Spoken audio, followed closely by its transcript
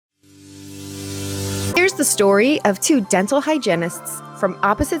Here's the story of two dental hygienists from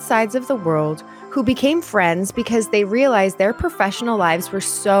opposite sides of the world who became friends because they realized their professional lives were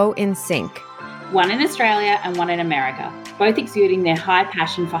so in sync. One in Australia and one in America, both exuding their high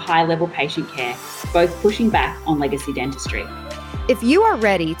passion for high-level patient care, both pushing back on legacy dentistry. If you are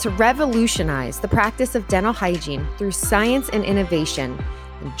ready to revolutionize the practice of dental hygiene through science and innovation,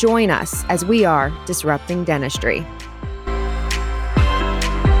 join us as we are disrupting dentistry.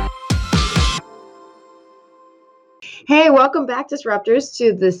 Hey, welcome back, Disruptors,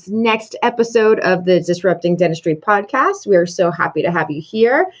 to this next episode of the Disrupting Dentistry podcast. We are so happy to have you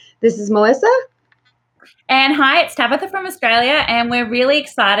here. This is Melissa. And hi, it's Tabitha from Australia, and we're really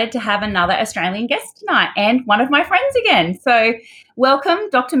excited to have another Australian guest tonight and one of my friends again. So welcome,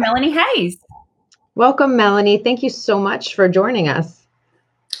 Dr. Melanie Hayes. Welcome, Melanie. Thank you so much for joining us.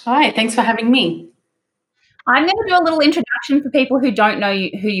 Hi, thanks for having me. I'm going to do a little introduction for people who don't know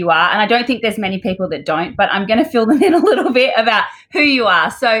who you are, and I don't think there's many people that don't, but I'm going to fill them in a little bit about who you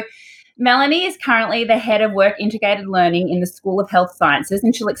are. So Melanie is currently the head of work integrated learning in the School of Health Sciences,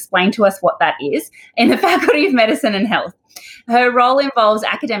 and she'll explain to us what that is in the Faculty of Medicine and Health. Her role involves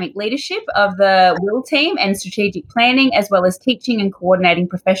academic leadership of the WIL team and strategic planning, as well as teaching and coordinating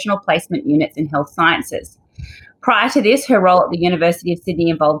professional placement units in health sciences. Prior to this, her role at the University of Sydney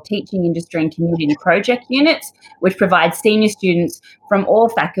involved teaching industry and community project units, which provide senior students from all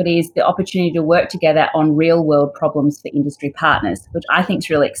faculties the opportunity to work together on real-world problems for industry partners, which I think is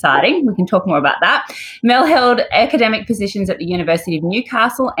really exciting. We can talk more about that. Mel held academic positions at the University of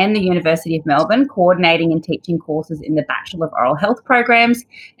Newcastle and the University of Melbourne, coordinating and teaching courses in the Bachelor of Oral Health programs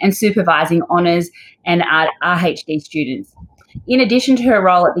and supervising honours and RHD students. In addition to her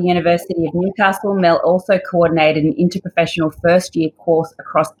role at the University of Newcastle, Mel also coordinated an interprofessional first-year course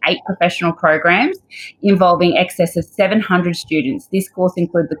across 8 professional programs involving excess of 700 students. This course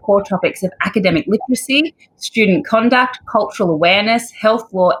included the core topics of academic literacy, student conduct, cultural awareness,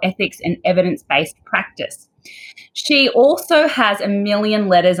 health law, ethics, and evidence-based practice. She also has a million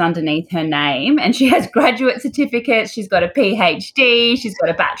letters underneath her name, and she has graduate certificates. She's got a PhD. She's got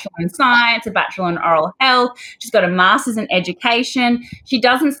a Bachelor in Science, a Bachelor in Oral Health. She's got a Master's in Education. She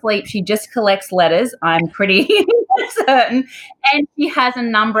doesn't sleep. She just collects letters, I'm pretty certain. And she has a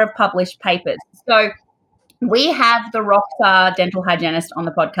number of published papers. So we have the rockstar dental hygienist on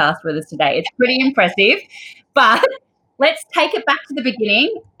the podcast with us today. It's pretty impressive. But let's take it back to the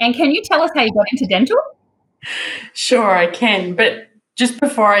beginning. And can you tell us how you got into dental? Sure, I can. But just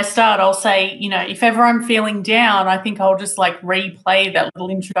before I start, I'll say, if ever I'm feeling down, I think I'll just replay that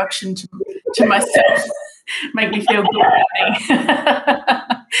little introduction to myself, make me feel good.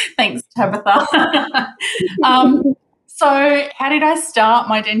 Thanks, Tabitha. So how did I start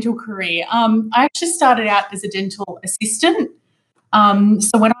my dental career? I actually started out as a dental assistant.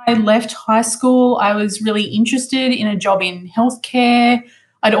 So when I left high school, I was really interested in a job in healthcare.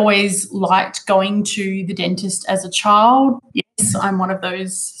 I'd always liked going to the dentist as a child. Yes, I'm one of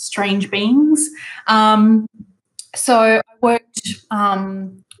those strange beings. So I worked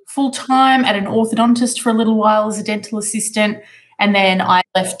full-time at an orthodontist for a little while as a dental assistant, and then I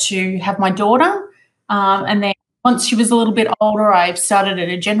left to have my daughter. And then once she was a little bit older, I started at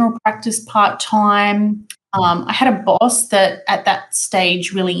a general practice part-time. I had a boss that at that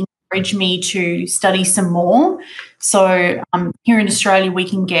stage really encouraged me to study some more. So here in Australia, we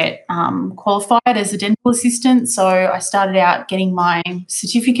can get qualified as a dental assistant. So I started out getting my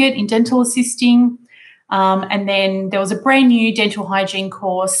certificate in dental assisting. And then there was a brand new dental hygiene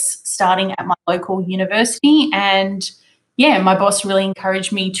course starting at my local university. And, my boss really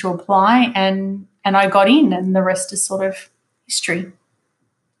encouraged me to apply and I got in, and the rest is sort of history.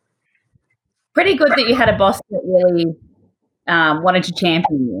 Pretty good that you had a boss that really wanted to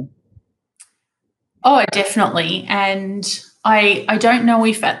champion you. Oh, definitely. And I don't know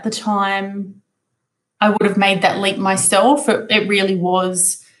if at the time I would have made that leap myself. It really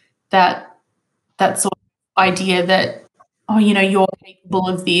was that sort of idea that, you're capable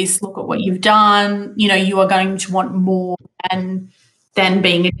of this. Look at what you've done. You are going to want more than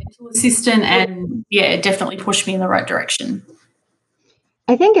being a dental assistant. And, it definitely pushed me in the right direction.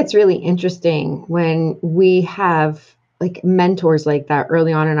 I think it's really interesting when we have mentors like that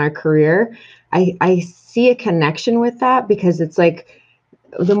early on in our career. I see a connection with that because it's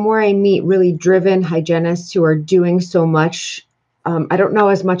the more I meet really driven hygienists who are doing so much. I don't know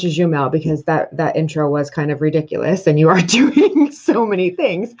as much as you, Mel, because that intro was kind of ridiculous and you are doing so many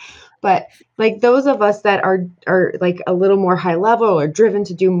things. But those of us that are a little more high level or driven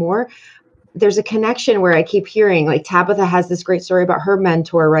to do more, there's a connection where I keep hearing, like, Tabitha has this great story about her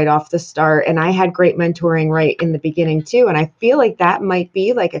mentor right off the start, and I had great mentoring right in the beginning too. And I feel like that might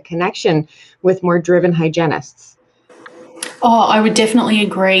be like a connection with more driven hygienists. Oh, I would definitely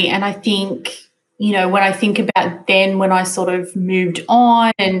agree. And I think, when I think about then when I sort of moved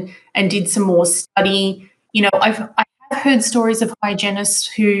on and did some more study, I have heard stories of hygienists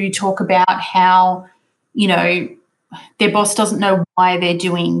who talk about how, their boss doesn't know why they're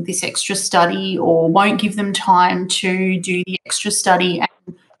doing this extra study or won't give them time to do the extra study.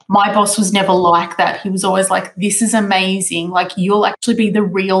 And my boss was never like that. He was always like, this is amazing. Like, you'll actually be the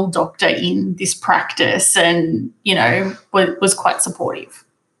real doctor in this practice, and, was quite supportive.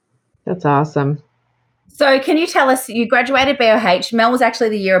 That's awesome. So can you tell us, you graduated BOH, Mel was actually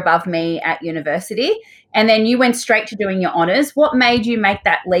the year above me at university, and then you went straight to doing your honours. What made you make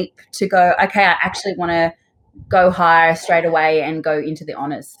that leap to go, okay, I actually want to go higher straight away and go into the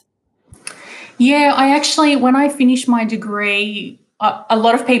honours? Yeah, I actually, when I finished my degree, a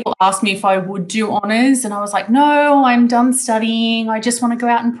lot of people asked me if I would do honours, and I was like, no, I'm done studying. I just want to go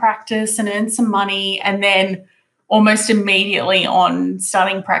out and practice and earn some money. And then almost immediately on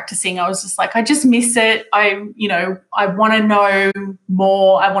starting practicing, I was just like, I just miss it. I want to know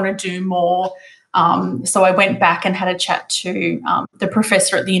more. I want to do more. So I went back and had a chat to the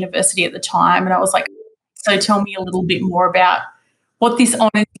professor at the university at the time, and I was like, so tell me a little bit more about what this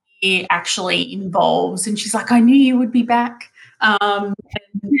honours year actually involves. And she's like, I knew you would be back.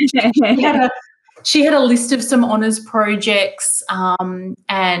 She had a list of some honours projects,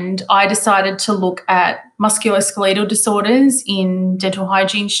 and I decided to look at musculoskeletal disorders in dental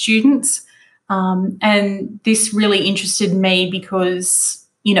hygiene students. And this really interested me because,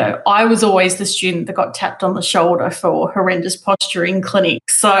 I was always the student that got tapped on the shoulder for horrendous posture in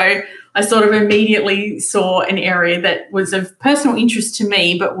clinics. So I sort of immediately saw an area that was of personal interest to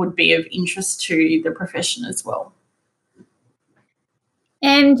me but would be of interest to the profession as well.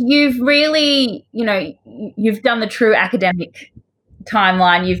 And you've really, you've done the true academic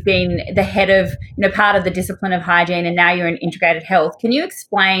timeline. You've been the head of, part of the discipline of hygiene, and now you're in integrated health. Can you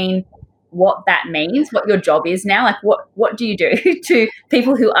explain what that means, what your job is now? Like, what do you do to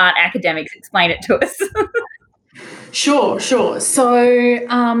people who aren't academics? Explain it to us. Sure. So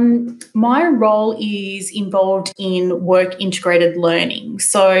my role is involved in work integrated learning.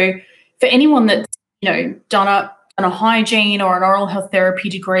 So for anyone that's, done a hygiene or an oral health therapy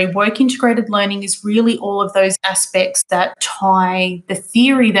degree, work integrated learning is really all of those aspects that tie the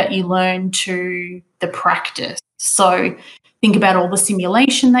theory that you learn to the practice. So think about all the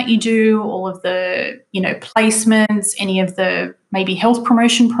simulation that you do, all of the, placements, any of the maybe health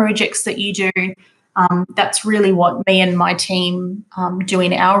promotion projects that you do. That's really what me and my team do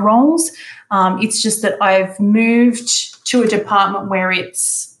in our roles. It's just that I've moved to a department where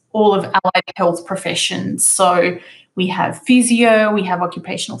it's all of allied health professions. So we have physio, we have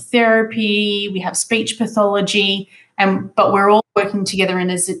occupational therapy, we have speech pathology, but we're all working together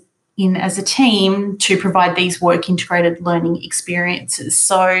as a team to provide these work integrated learning experiences.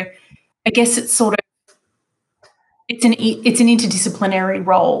 So I guess it's sort of it's an interdisciplinary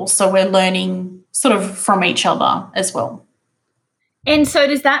role. So we're learning sort of from each other as well. And so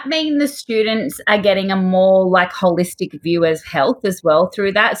does that mean the students are getting a more like holistic view as health as well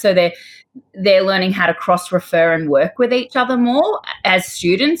through that? So they're learning how to cross-refer and work with each other more as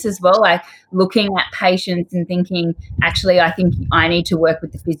students as well, like looking at patients and thinking, actually, I think I need to work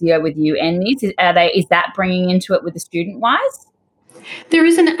with the physio with you and this. Is that bringing into it with the student-wise? There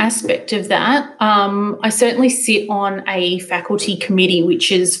is an aspect of that. I certainly sit on a faculty committee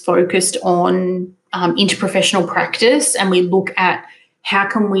which is focused on interprofessional practice, and we look at how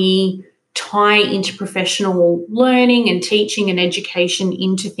can we tie interprofessional learning and teaching and education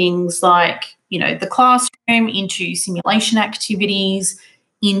into things like, the classroom, into simulation activities,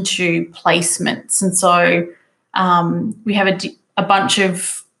 into placements. And so we have a bunch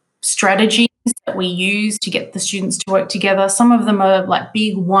of strategies that we use to get the students to work together. Some of them are like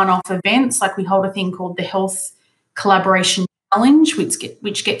big one-off events, like we hold a thing called the Health Collaboration Challenge,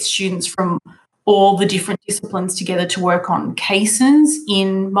 which gets students from all the different disciplines together to work on cases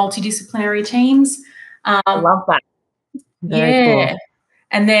in multidisciplinary teams. I love that. Very cool.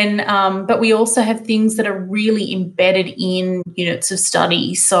 And then, but we also have things that are really embedded in units of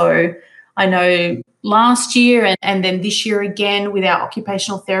study. So I know last year and then this year again with our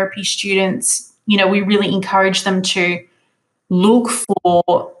occupational therapy students, we really encourage them to look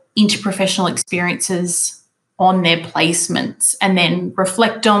for interprofessional experiences on their placements and then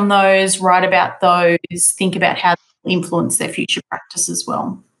reflect on those, write about those, think about how they influence their future practice as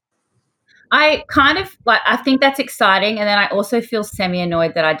well. I kind of like, I think that's exciting. And then I also feel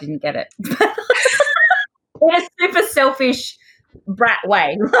semi-annoyed that I didn't get it. In a super selfish brat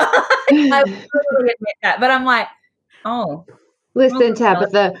way. I totally admit that. But I'm like, oh. Listen,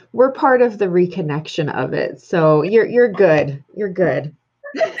 Tabitha, we're part of the reconnection of it. So you're good. You're good.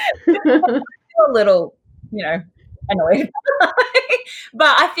 A little, annoyed.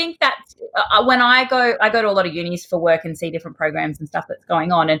 But I think that when I go to a lot of unis for work and see different programs and stuff that's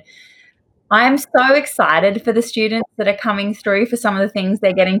going on, and I'm so excited for the students that are coming through for some of the things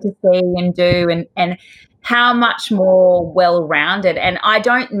they're getting to see and do, and how much more well-rounded. And I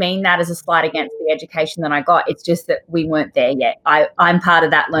don't mean that as a slight against the education that I got. It's just that we weren't there yet. I'm part of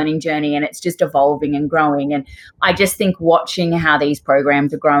that learning journey, and it's just evolving and growing. And I just think watching how these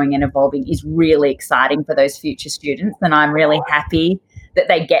programs are growing and evolving is really exciting for those future students. And I'm really happy that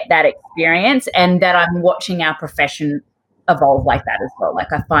they get that experience and that I'm watching our profession evolve like that as well.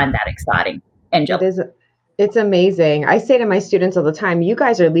 Like, I find that exciting. It's amazing. I say to my students all the time, you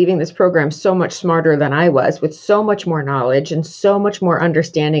guys are leaving this program so much smarter than I was, with so much more knowledge and so much more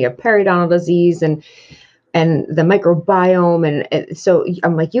understanding of periodontal disease and the microbiome. And so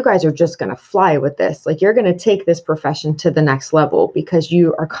I'm like, you guys are just going to fly with this. Like, you're going to take this profession to the next level because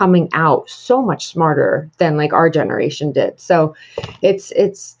you are coming out so much smarter than like our generation did. So it's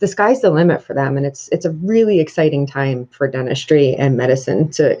the sky's the limit for them. And it's a really exciting time for dentistry and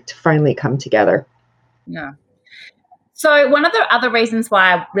medicine to finally come together. Yeah. So one of the other reasons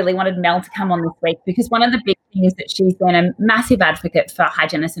why I really wanted Mel to come on this week, because one of the big things that she's been a massive advocate for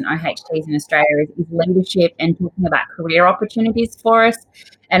hygienists and OHTs in Australia is leadership and talking about career opportunities for us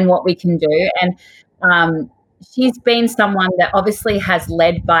and what we can do. And she's been someone that obviously has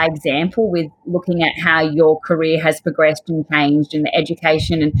led by example with looking at how your career has progressed and changed in the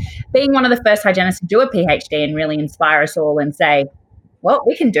education, and being one of the first hygienists to do a PhD and really inspire us all and say, well,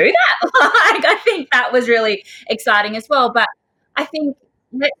 we can do that. Like, I think that was really exciting as well. But I think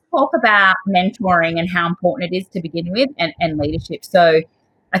let's talk about mentoring and how important it is to begin with, and leadership. So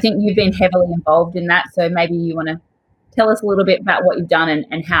I think you've been heavily involved in that. So maybe you want to tell us a little bit about what you've done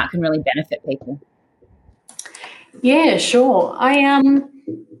and how it can really benefit people. Yeah, sure. I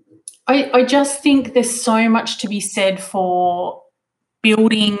just think there's so much to be said for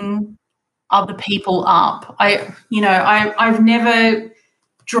building other people up. I've never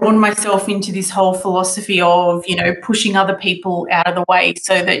drawn myself into this whole philosophy of, pushing other people out of the way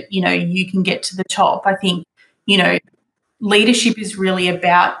so that, you can get to the top. I think, leadership is really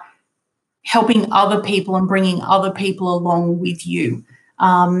about helping other people and bringing other people along with you.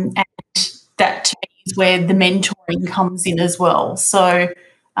 And that to me is where the mentoring comes in as well. So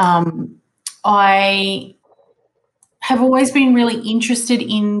I have always been really interested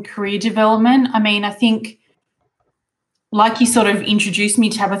in career development. I mean, I think, like you sort of introduced me,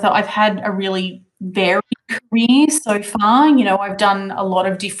 Tabitha, I've had a really varied career so far. I've done a lot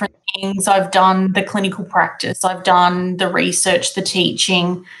of different things. I've done the clinical practice. I've done the research, the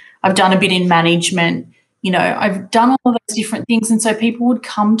teaching. I've done a bit in management. I've done all of those different things. And so people would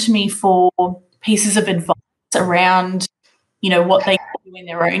come to me for pieces of advice around, what they do in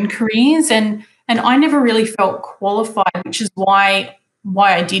their own careers. And I never really felt qualified, which is why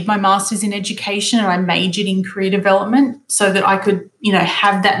I did my master's in education and I majored in career development so that I could,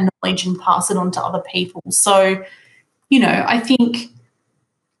 have that knowledge and pass it on to other people. So, I think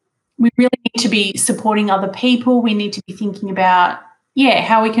we really need to be supporting other people. We need to be thinking about,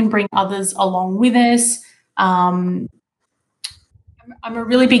 how we can bring others along with us. I'm a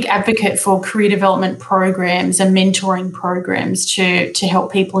really big advocate for career development programs and mentoring programs to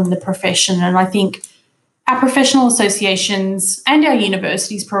help people in the profession. And I think our professional associations and our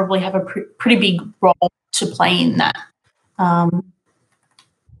universities probably have a pretty big role to play in that. I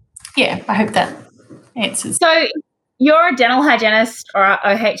hope that answers. So you're a dental hygienist or a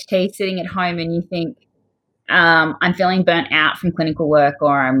OHT sitting at home and you think, I'm feeling burnt out from clinical work,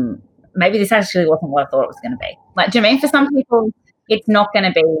 or maybe this actually wasn't what I thought it was going to be. Like, do you mean for some people it's not going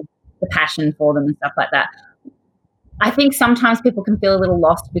to be the passion for them and stuff like that? I think sometimes people can feel a little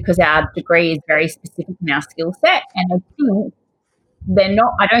lost because our degree is very specific in our skill set, and I think they're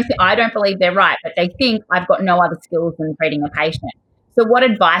not. I don't believe they're right, but they think I've got no other skills than treating a patient. So, what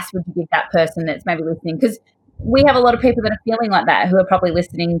advice would you give that person that's maybe listening? Because we have a lot of people that are feeling like that who are probably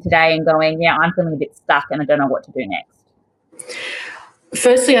listening today and going, "Yeah, I'm feeling a bit stuck and I don't know what to do next."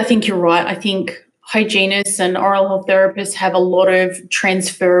 Firstly, I think you're right. I think hygienists and oral health therapists have a lot of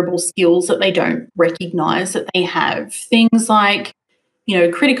transferable skills that they don't recognise that they have. Things like,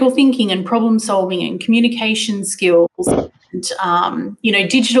 critical thinking and problem solving and communication skills and,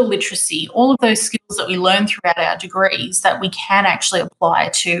 digital literacy, all of those skills that we learn throughout our degrees that we can actually apply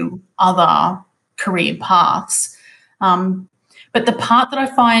to other career paths. But the part that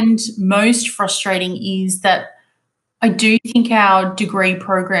I find most frustrating is that I do think our degree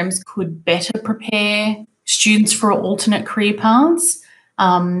programs could better prepare students for alternate career paths.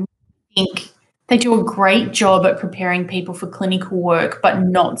 I think they do a great job at preparing people for clinical work, but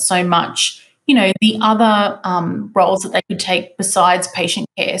not so much, the other roles that they could take besides patient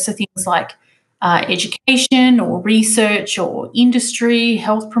care. So things like education or research or industry,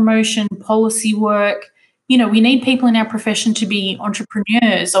 health promotion, policy work. We need people in our profession to be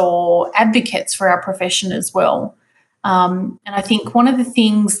entrepreneurs or advocates for our profession as well. And I think one of the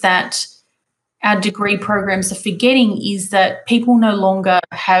things that our degree programs are forgetting is that people no longer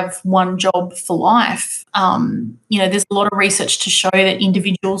have one job for life. There's a lot of research to show that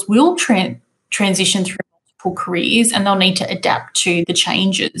individuals will transition through multiple careers and they'll need to adapt to the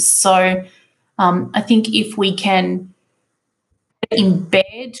changes. So I think if we can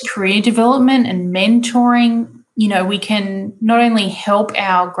embed career development and mentoring, we can not only help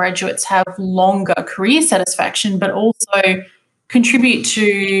our graduates have longer career satisfaction, but also contribute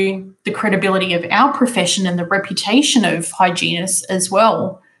to the credibility of our profession and the reputation of hygienists as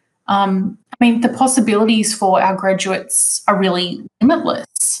well. The possibilities for our graduates are really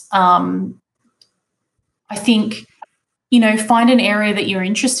limitless. I think, find an area that you're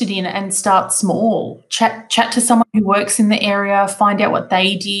interested in and start small. Chat to someone who works in the area, find out what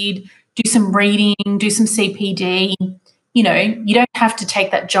they did, do some reading, do some CPD. You don't have to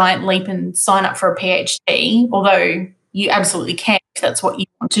take that giant leap and sign up for a PhD, although you absolutely can if that's what you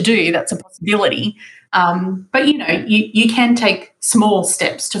want to do. That's a possibility. But, you can take small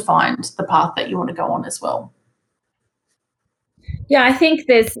steps to find the path that you want to go on as well. Yeah, I think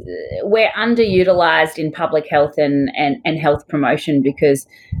we're underutilised in public health and health promotion, because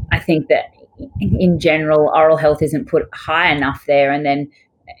I think that in general oral health isn't put high enough there. And then,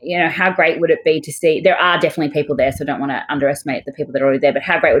 how great would it be to see, there are definitely people there, so I don't want to underestimate the people that are already there, but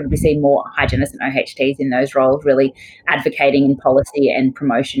how great would it be to see more hygienists and OHTs in those roles really advocating in policy and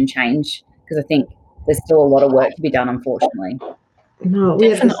promotion change? Because I think there's still a lot of work to be done, unfortunately. No, we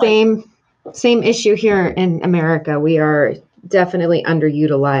have the same issue here in America. We are definitely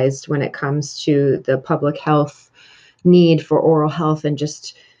underutilized when it comes to the public health need for oral health, and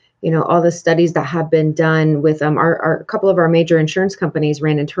just all the studies that have been done with a couple of our major insurance companies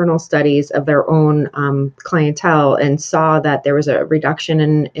ran internal studies of their own clientele and saw that there was a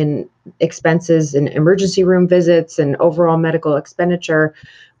reduction in expenses in emergency room visits and overall medical expenditure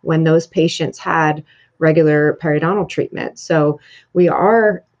when those patients had regular periodontal treatment. So we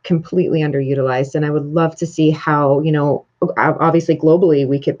are completely underutilized, and I would love to see how, obviously globally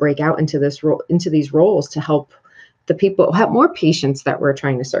we could break out into these roles to help the people, have more patients that we're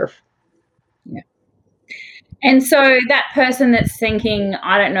trying to serve. Yeah. And so that person that's thinking,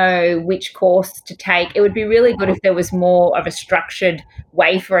 I don't know which course to take, it would be really good if there was more of a structured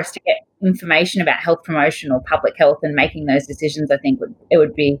way for us to get information about health promotion or public health and making those decisions. I think it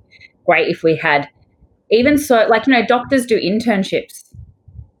would be great if we had, even so, doctors do internships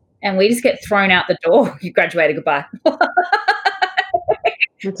and we just get thrown out the door. You graduated, goodbye.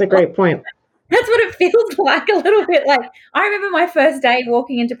 That's a great point. That's what it feels like, a little bit. Like, I remember my first day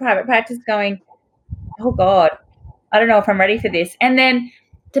walking into private practice going, oh God, I don't know if I'm ready for this. And then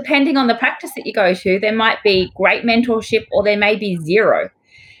depending on the practice that you go to, there might be great mentorship or there may be zero.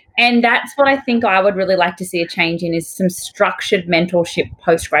 And that's what I think I would really like to see a change in, is some structured mentorship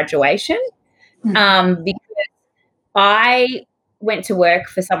post-graduation. Because I went to work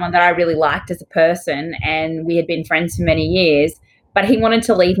for someone that I really liked as a person, and we had been friends for many years, but he wanted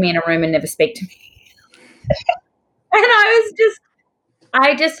to leave me in a room and never speak to me. And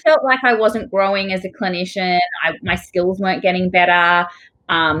I just felt like I wasn't growing as a clinician. My skills weren't getting better.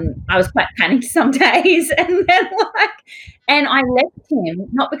 I was quite panicked some days. And I left him,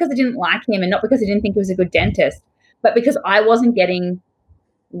 not because I didn't like him and not because I didn't think he was a good dentist, but because I wasn't getting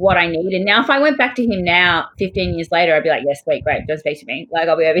what I needed. Now, if I went back to him now, 15 years later, I'd be like, yes, sweet, great, don't speak to me.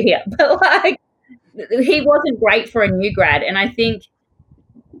 I'll be over here. But he wasn't great for a new grad. And I think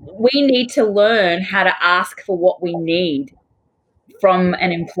we need to learn how to ask for what we need from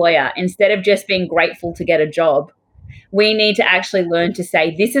an employer instead of just being grateful to get a job. We need to actually learn to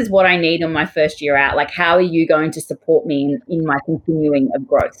say, this is what I need on my first year out. Like, how are you going to support me in my continuing of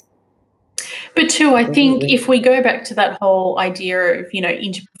growth? But too, I think if we go back to that whole idea of,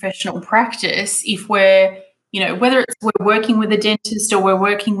 interprofessional practice, if we're, whether it's we're working with a dentist or we're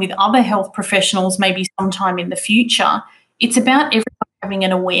working with other health professionals maybe sometime in the future, it's about everybody having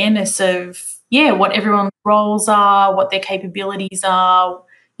an awareness of, what everyone's roles are, what their capabilities are,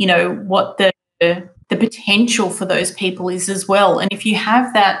 what the potential for those people is as well. And if you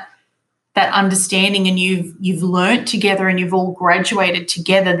have that understanding and you've learnt together and you've all graduated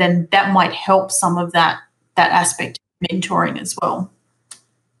together, then that might help some of that aspect of mentoring as well.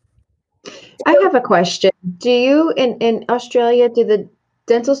 I have a question. Do you, in Australia, do the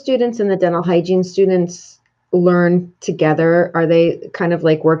dental students and the dental hygiene students learn together? Are they kind of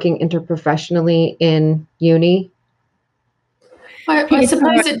like working interprofessionally in uni? I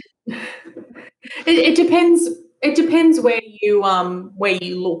suppose it depends. It depends where you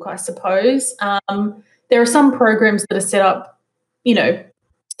look, I suppose. There are some programs that are set up,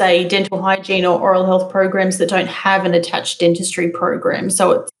 say dental hygiene or oral health programs that don't have an attached dentistry program,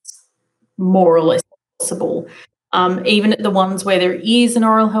 so it's more or less possible. Even at the ones where there is an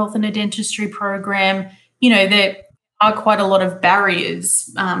oral health and a dentistry program, there are quite a lot of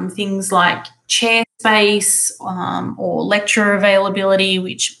barriers, things like chair space or lecturer availability,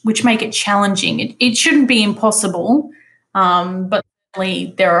 which make it challenging. It shouldn't be impossible, but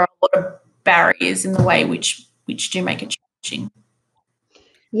certainly there are a lot of barriers in the way which do make it challenging.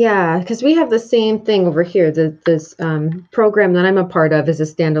 Yeah, because we have the same thing over here. This program that I'm a part of is a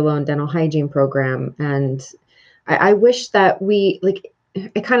standalone dental hygiene program, and I wish that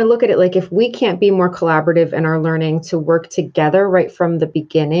I kind of look at it like if we can't be more collaborative in our learning to work together right from the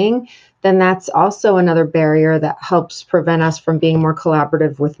beginning, then that's also another barrier that helps prevent us from being more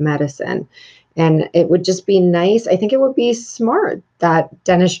collaborative with medicine. And it would just be nice. I think it would be smart that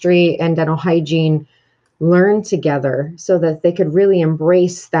dentistry and dental hygiene learn together so that they could really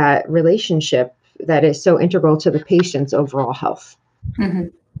embrace that relationship that is so integral to the patient's overall health. Mm-hmm.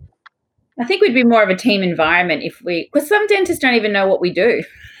 I think we'd be more of a team environment because some dentists don't even know what we do.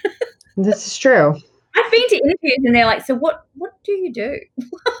 This is true. I've been to interviews and they're like, so what do you do?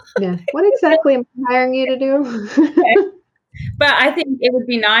 Yeah. What exactly am I hiring you to do? Okay. But I think it would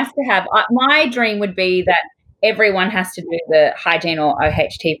be nice to have, my dream would be that everyone has to do the hygiene or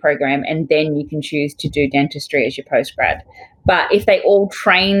OHT program and then you can choose to do dentistry as your postgrad. But if they all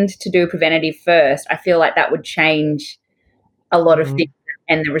trained to do preventative first, I feel like that would change a lot of things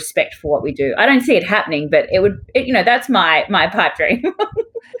and the respect for what we do. I don't see it happening, but that's my pipe dream.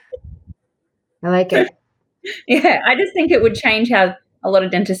 I like it. Yeah, I just think it would change how a lot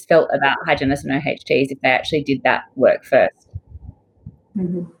of dentists felt about hygienists and OHTs if they actually did that work first.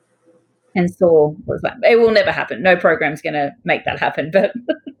 Mm-hmm. And saw what was that? It will never happen. No program's going to make that happen, but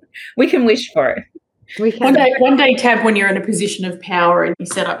we can wish for it. We can. One day, Tab, when you're in a position of power and you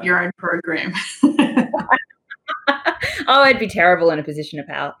set up your own program. Oh, I'd be terrible in a position of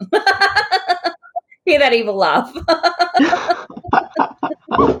power. Hear that evil laugh.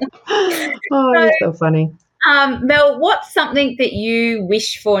 Oh, you're so funny. Mel, what's something that you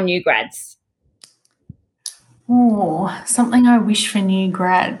wish for new grads? Oh, something I wish for new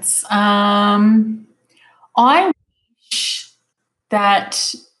grads. I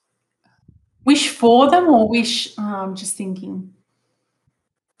wish for them or wish, I'm just thinking.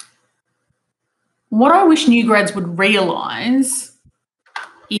 What I wish new grads would realise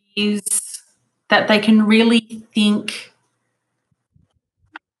is that they can really think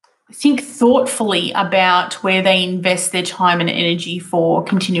thoughtfully about where they invest their time and energy for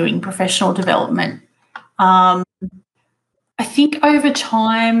continuing professional development. I think over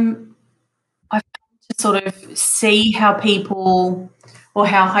time I've come to sort of see how people or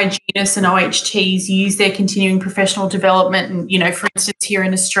how hygienists and OHTs use their continuing professional development. And, for instance, here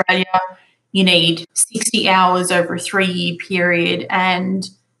in Australia, you need 60 hours over a 3-year period, and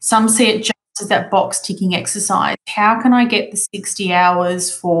some see it just as that box-ticking exercise. How can I get the 60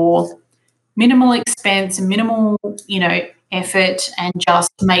 hours for minimal expense and minimal, effort and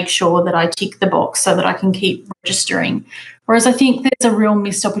just make sure that I tick the box so that I can keep registering? Whereas I think there's a real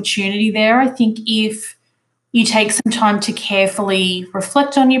missed opportunity there. I think if you take some time to carefully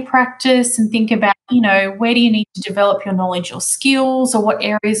reflect on your practice and think about, where do you need to develop your knowledge or skills, or what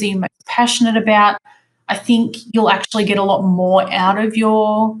areas are you most passionate about, I think you'll actually get a lot more out of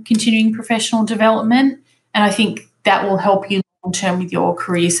your continuing professional development. And I think that will help you long-term with your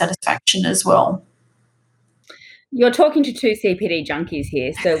career satisfaction as well. You're talking to two CPD junkies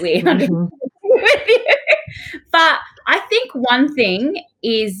here, so we're with you. But I think one thing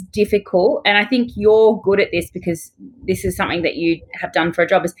is difficult, and I think you're good at this because this is something that you have done for a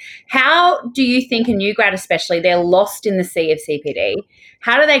job, is how do you think a new grad especially, they're lost in the sea of CPD,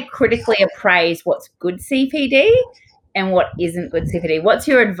 how do they critically appraise what's good CPD and what isn't good CPD? What's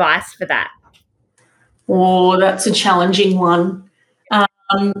your advice for that? Oh, that's a challenging one.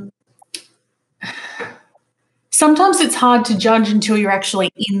 sometimes it's hard to judge until you're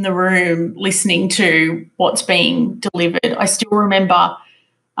actually in the room listening to what's being delivered. I still remember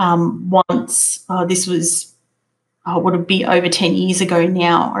once, this was, would it be over 10 years ago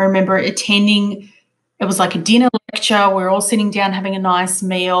now, I remember attending, it was like a dinner lecture. We were all sitting down having a nice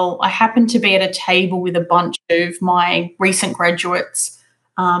meal. I happened to be at a table with a bunch of my recent graduates,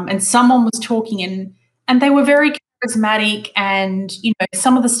 and someone was talking and they were very charismatic, and, you know,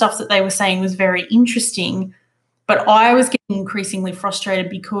 some of the stuff that they were saying was very interesting. But I was getting increasingly frustrated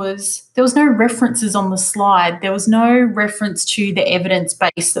because there was no references on the slide. There was no reference to the evidence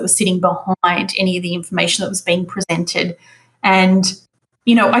base that was sitting behind any of the information that was being presented. And,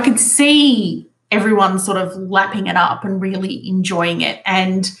 you know, I could see everyone sort of lapping it up and really enjoying it.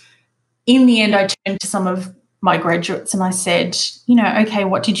 And in the end, I turned to some of my graduates and I said, you know, okay,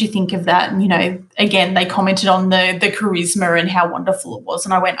 what did you think of that? And, you know, again, they commented on the charisma and how wonderful it was.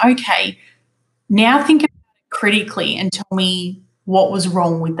 And I went, okay, now think critically and tell me what was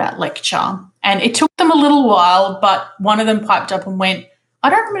wrong with that lecture. And it took them a little while, but one of them piped up and went, I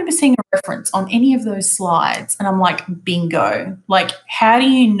don't remember seeing a reference on any of those slides. And I'm like, bingo. Like, how do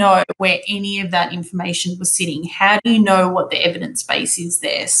you know where any of that information was sitting? How do you know what the evidence base is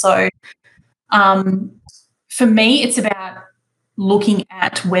there? So for me, it's about looking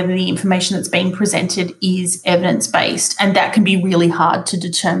at whether the information that's being presented is evidence-based, and that can be really hard to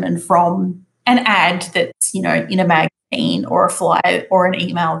determine from an ad that's, you know, in a magazine or a flyer or an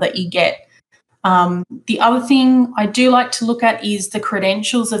email that you get. The other thing I do like to look at is the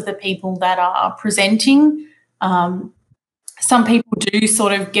credentials of the people that are presenting. Some people do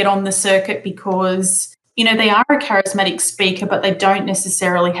sort of get on the circuit because, you know, they are a charismatic speaker, but they don't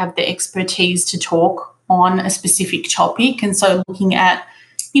necessarily have the expertise to talk on a specific topic. And so looking at,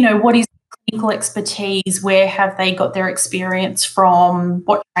 you know, what is clinical expertise, where have they got their experience from,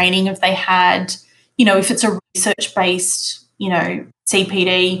 what training have they had, you know, if it's a research-based, you know,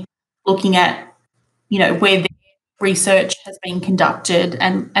 CPD, looking at, you know, where the research has been conducted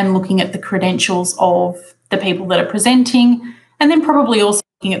and looking at the credentials of the people that are presenting, and then probably also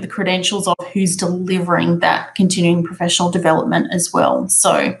looking at the credentials of who's delivering that continuing professional development as well.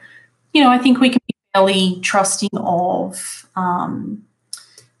 So, you know, I think we can be fairly trusting of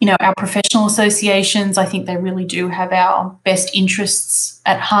you know, our professional associations. I think they really do have our best interests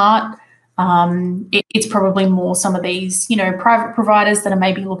at heart. It's probably more some of these, you know, private providers that are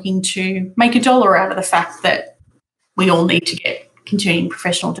maybe looking to make $1 out of the fact that we all need to get continuing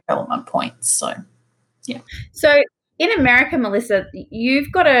professional development points. So, yeah. So in America, Melissa,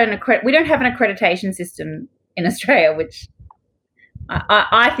 you've got we don't have an accreditation system in Australia, which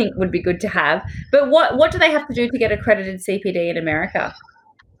I think would be good to have. But what do they have to do to get accredited CPD in America?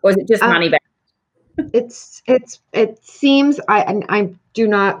 Or is it just money back? It seems I do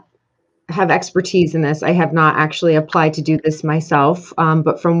not have expertise in this. I have not actually applied to do this myself.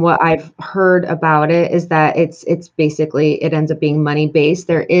 But from what I've heard about it is that it's basically, it ends up being money based.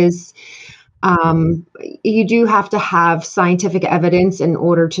 There is, you do have to have scientific evidence in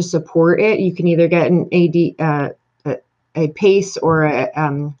order to support it. You can either get an a PACE or a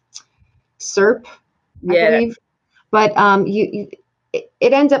CERP, I believe. But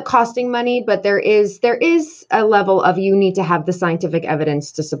it ends up costing money, but there is a level of, you need to have the scientific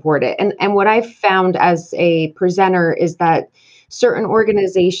evidence to support it. And what I've found as a presenter is that certain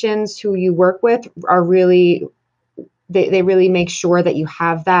organizations who you work with are really, they really make sure that you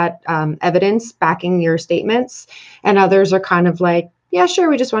have that evidence backing your statements. And others are kind of like, yeah, sure,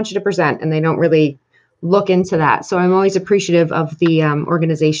 we just want you to present. And they don't really look into that. So I'm always appreciative of the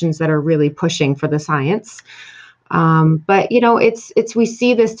organizations that are really pushing for the science. But, you know, we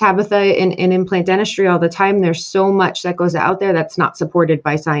see this, Tabitha, in implant dentistry all the time. There's so much that goes out there that's not supported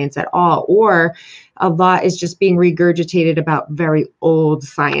by science at all, or a lot is just being regurgitated about very old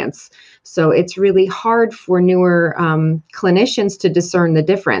science. So it's really hard for newer clinicians to discern the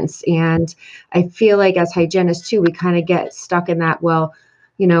difference. And I feel like as hygienists too, we kind of get stuck in that, well,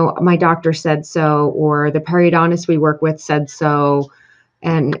 you know, my doctor said so, or the periodontist we work with said so.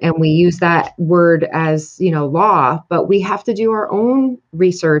 And we use that word as, you know, law, but we have to do our own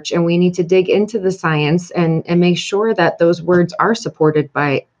research, and we need to dig into the science and make sure that those words are supported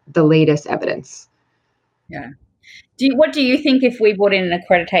by the latest evidence. Yeah. What do you think if we brought in an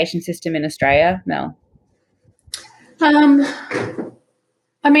accreditation system in Australia, Mel?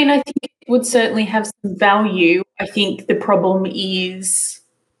 I mean, I think it would certainly have some value. I think the problem is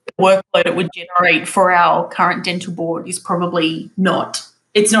the workload it would generate for our current dental board is probably not.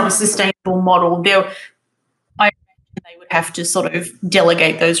 It's not a sustainable model. I imagine they would have to sort of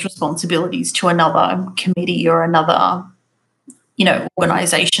delegate those responsibilities to another committee or another, you know,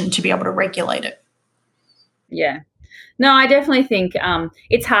 organisation to be able to regulate it. Yeah. No, I definitely think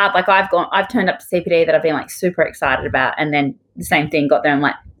it's hard. Like I've turned up to CPD that I've been like super excited about, and then the same thing got there. I'm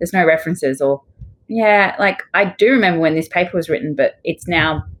like, there's no references, or yeah, like I do remember when this paper was written, but it's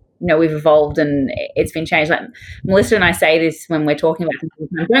now, we've evolved and it's been changed. Like Melissa and I say this when we're talking about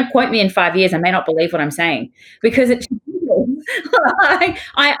things. Don't quote me in 5 years. I may not believe what I'm saying because it's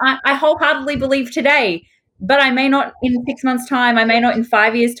I wholeheartedly believe today, but I may not in 6 months' time. I may not in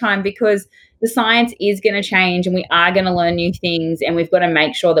 5 years' time, because the science is going to change and we are going to learn new things, and we've got to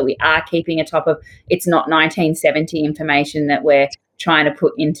make sure that we are keeping atop of, it's not 1970 information that we're trying to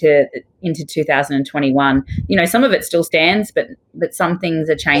put into 2021. Some of it still stands, but some things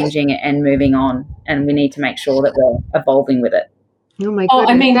are changing and moving on, and we need to make sure that we're evolving with it. Oh my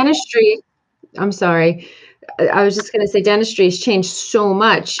goodness. Dentistry, I'm sorry. I was just going to say dentistry has changed so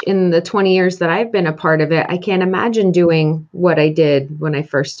much in the 20 years that I've been a part of it. I can't imagine doing what I did when I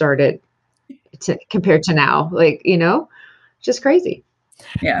first started compared to now, just crazy.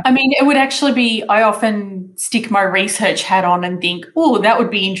 Yeah. I mean, it would actually be, I often stick my research hat on and think, oh, that would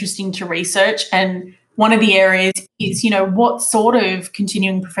be interesting to research. And one of the areas is, what sort of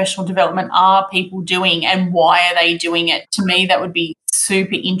continuing professional development are people doing and why are they doing it? To me, that would be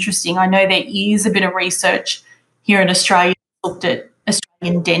super interesting. I know there is a bit of research here in Australia that looked at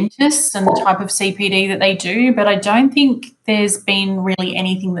Australian dentists and the type of CPD that they do, but I don't think there's been really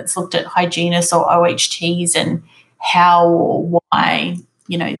anything that's looked at hygienists or OHTs and how or why,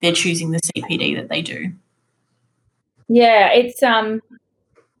 they're choosing the CPD that they do. Yeah, it's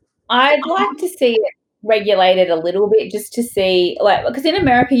I'd like to see it regulated a little bit, just to see, because in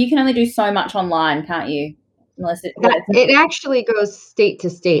America you can only do so much online, can't you? It actually goes state to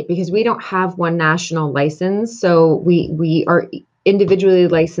state because we don't have one national license. So we are individually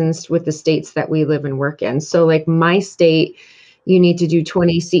licensed with the states that we live and work in. So like my state, you need to do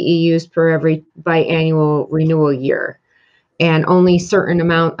 20 CEUs per every biannual renewal year, and only certain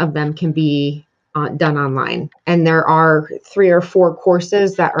amount of them can be done online. And there are 3 or 4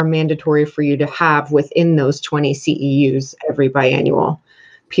 courses that are mandatory for you to have within those 20 CEUs every biannual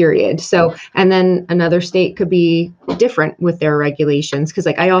period. So, and then another state could be different with their regulations. Cause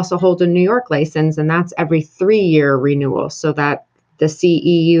like I also hold a New York license, and that's every 3-year renewal. So that the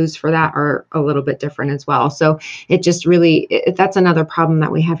CEUs for that are a little bit different as well. So it just really, that's another problem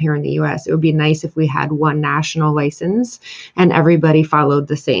that we have here in the US. It would be nice if we had one national license and everybody followed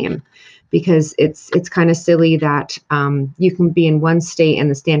the same, because it's kind of silly that you can be in one state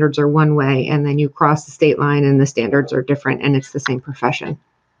and the standards are one way, and then you cross the state line and the standards are different, and it's the same profession.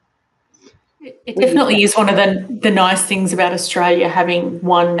 It definitely is one of the nice things about Australia, having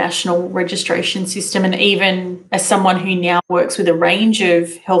one national registration system. And even as someone who now works with a range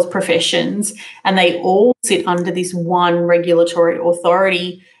of health professions and they all sit under this one regulatory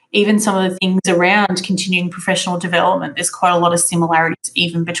authority, even some of the things around continuing professional development, there's quite a lot of similarities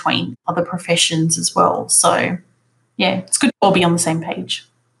even between other professions as well. So, yeah, it's good to all be on the same page.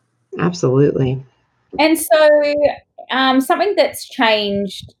 Absolutely. And so something that's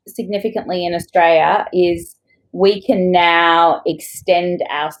changed significantly in Australia is we can now extend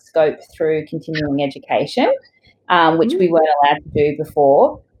our scope through continuing education, which we weren't allowed to do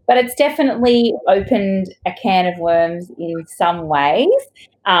before. But it's definitely opened a can of worms in some ways,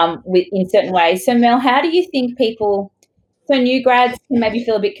 in certain ways. So, Mel, how do you think new grads can maybe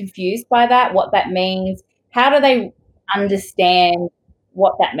feel a bit confused by that, what that means? How do they understand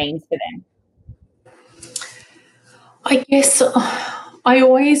what that means for them? I guess I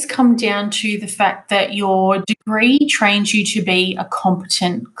always come down to the fact that your degree trains you to be a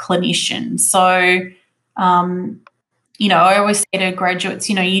competent clinician. So, I always say to graduates,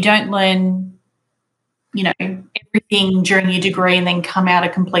 you don't learn, everything during your degree and then come out a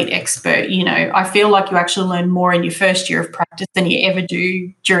complete expert. I feel like you actually learn more in your first year of practice than you ever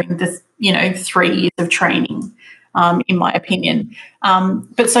do during the, 3 years of training. In my opinion.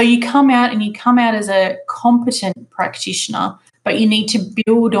 But so you come out as a competent practitioner, but you need to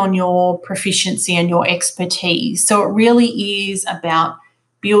build on your proficiency and your expertise. So it really is about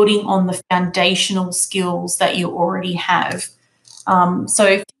building on the foundational skills that you already have.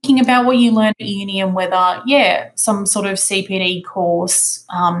 So thinking about what you learn at uni and whether, some sort of CPD course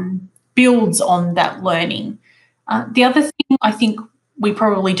builds on that learning. The other thing I think we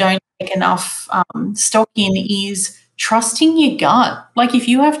probably don't take enough stock in is trusting your gut. Like if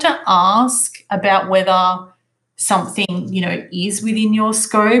you have to ask about whether something, is within your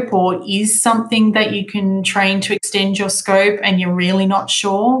scope or is something that you can train to extend your scope and you're really not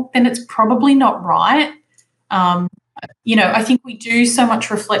sure, then it's probably not right. I think we do so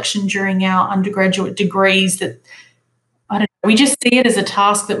much reflection during our undergraduate degrees that, we just see it as a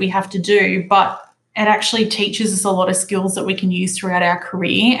task that we have to do, but it actually teaches us a lot of skills that we can use throughout our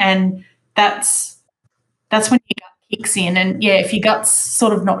career, and that's when your gut kicks in. And yeah, if your gut's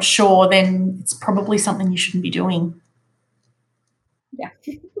sort of not sure, then it's probably something you shouldn't be doing. Yeah.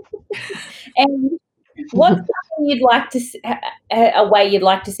 And what's something you'd like to a way you'd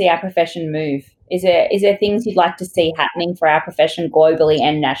like to see our profession move? Is there things you'd like to see happening for our profession globally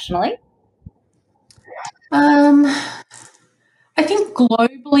and nationally? I think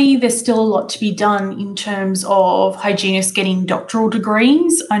globally there's still a lot to be done in terms of hygienists getting doctoral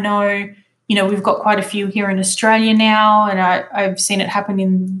degrees. I know, we've got quite a few here in Australia now, and I've seen it happen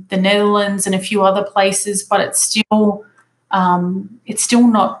in the Netherlands and a few other places, but it's still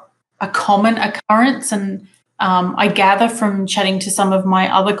not a common occurrence. And I gather from chatting to some of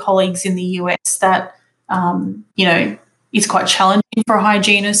my other colleagues in the US that, it's quite challenging for a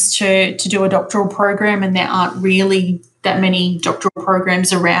hygienist to do a doctoral program, and there aren't really that many doctoral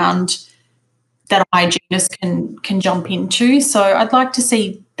programs around that a hygienist can jump into. So I'd like to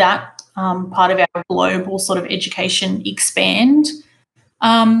see that part of our global sort of education expand.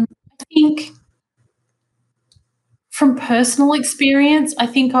 I think from personal experience, I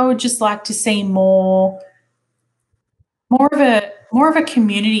think I would just like to see more of a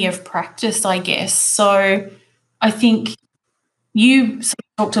community of practice, I guess. So I think you sort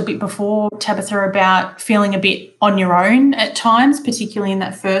of talked a bit before, Tabitha, about feeling a bit on your own at times, particularly in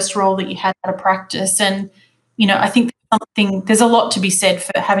that first role that you had out of practice. And, I think there's a lot to be said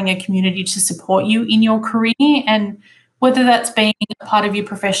for having a community to support you in your career, and whether that's being a part of your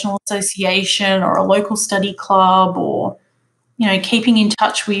professional association or a local study club, or, keeping in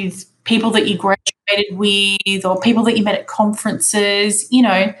touch with people that you graduated with or people that you met at conferences.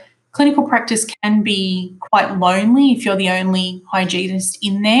 Clinical practice can be quite lonely if you're the only hygienist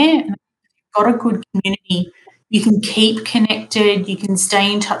in there. And if you've got a good community, you can keep connected, you can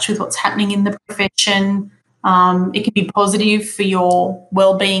stay in touch with what's happening in the profession. It can be positive for your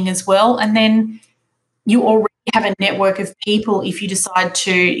well-being as well. And then you already have a network of people if you decide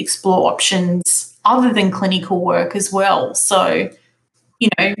to explore options other than clinical work as well. So,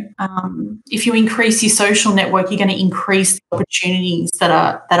 if you increase your social network, you're going to increase the opportunities that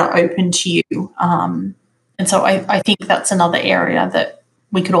are open to you. And so I think that's another area that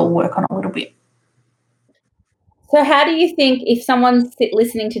we could all work on a little bit. So how do you think, if someone's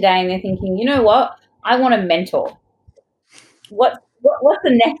listening today and they're thinking, you know what, I want a mentor, what's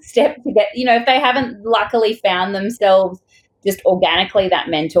the next step to get, if they haven't luckily found themselves just organically that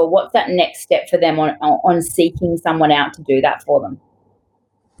mentor, what's that next step for them on seeking someone out to do that for them?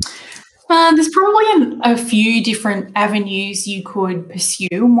 There's probably a few different avenues you could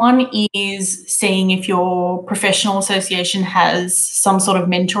pursue. One is seeing if your professional association has some sort of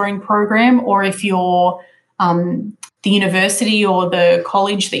mentoring program, or if your the university or the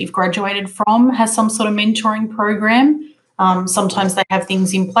college that you've graduated from has some sort of mentoring program. Sometimes they have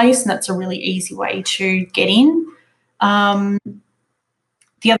things in place, and that's a really easy way to get in. The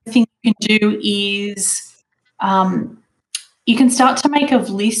other thing you can do is you can start to make a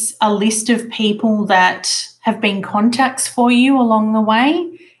list of people that have been contacts for you along the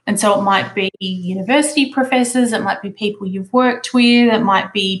way. And so it might be university professors, it might be people you've worked with, it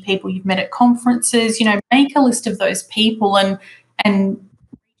might be people you've met at conferences. Make a list of those people and reach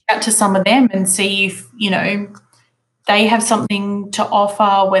out to some of them and see if, they have something to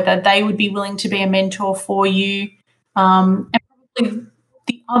offer, whether they would be willing to be a mentor for you. And probably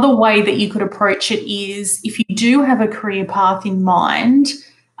the other way that you could approach it is, if you do have a career path in mind,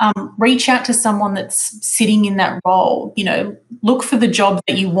 reach out to someone that's sitting in that role. Look for the job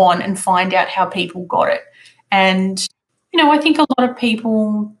that you want and find out how people got it. And, I think a lot of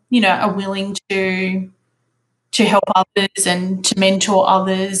people, are willing to help others and to mentor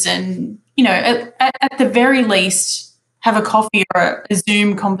others, and, at the very least, have a coffee or a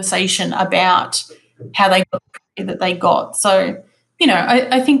Zoom conversation about how they got the career that they got. So,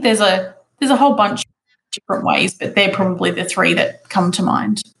 I think there's a whole bunch of different ways, but they're probably the three that come to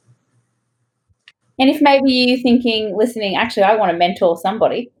mind. And if maybe you're thinking, listening, actually, I want to mentor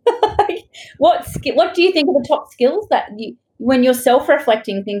somebody, what do you think are the top skills that when you're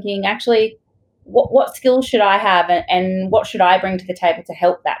self-reflecting, thinking, actually, what skills should I have, and what should I bring to the table to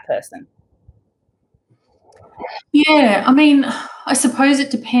help that person? Yeah, I suppose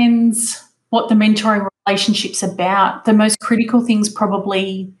it depends what the mentoring relationship's about. The most critical thing's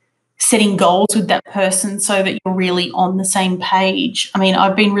probably setting goals with that person so that you're really on the same page.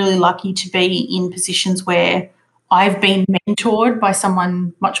 I've been really lucky to be in positions where I've been mentored by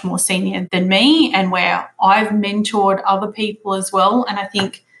someone much more senior than me, and where I've mentored other people as well. And I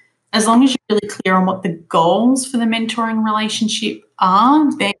think as long as you're really clear on what the goals for the mentoring relationship are,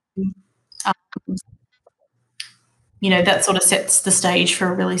 then That sort of sets the stage for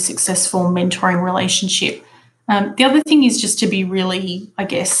a really successful mentoring relationship. The other thing is just to be really, I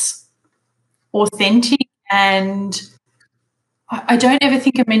guess, authentic. And I don't ever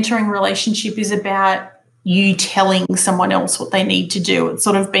think a mentoring relationship is about you telling someone else what they need to do. It's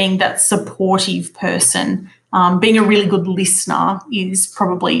sort of being that supportive person. Being a really good listener is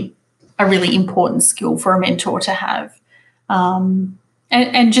probably a really important skill for a mentor to have.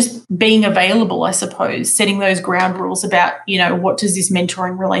 And just being available, I suppose, setting those ground rules about, what does this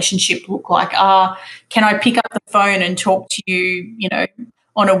mentoring relationship look like? Can I pick up the phone and talk to you,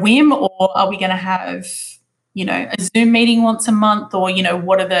 on a whim, or are we going to have, a Zoom meeting once a month, or,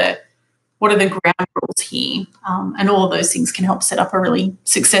 what are the ground rules here? And all of those things can help set up a really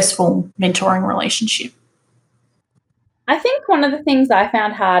successful mentoring relationship. I think one of the things I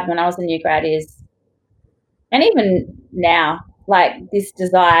found hard when I was a new grad is, and even now, like this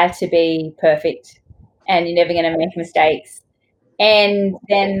desire to be perfect and you're never going to make mistakes. And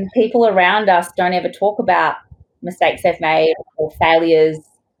then people around us don't ever talk about mistakes they've made or failures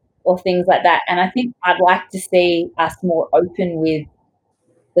or things like that. And I think I'd like to see us more open with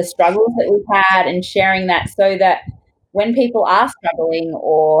the struggles that we've had and sharing that, so that when people are struggling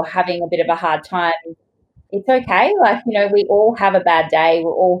or having a bit of a hard time, it's okay. Like, we all have a bad day.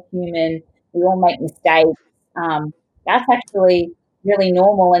 We're all human. We all make mistakes. That's actually really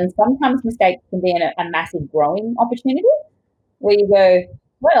normal. And sometimes mistakes can be a massive growing opportunity where you go,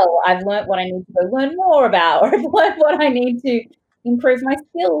 well, I've learned what I need to go learn more about, or I've learned what I need to improve my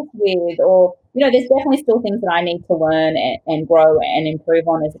skills with, or, there's definitely still things that I need to learn and grow and improve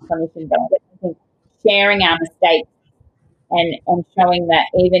on as a clinician. But I think sharing our mistakes and showing that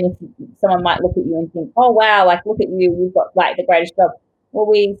even if someone might look at you and think, oh, wow, like, look at you, you've got like the greatest job. Well,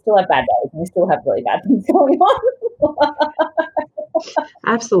 we still have bad days and we still have really bad things going on.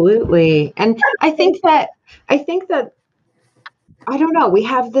 Absolutely. And I think that I don't know, we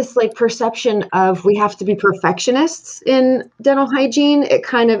have this like perception of we have to be perfectionists in dental hygiene. It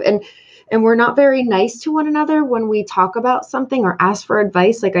kind of, and we're not very nice to one another when we talk about something or ask for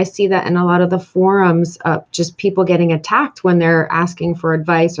advice. Like I see that in a lot of the forums of just people getting attacked when they're asking for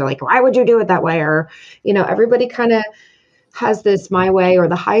advice, or like, why would you do it that way? Or, everybody kind of has this my way or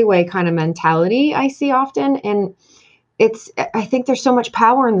the highway kind of mentality I see often. And I think there's so much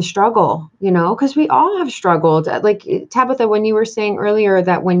power in the struggle, because we all have struggled. Like Tabitha, when you were saying earlier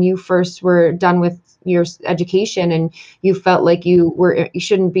that when you first were done with your education and you felt like you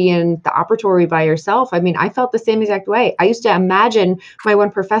shouldn't be in the operatory by yourself. I mean, I felt the same exact way. I used to imagine my one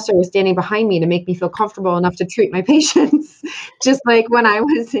professor was standing behind me to make me feel comfortable enough to treat my patients, just like when I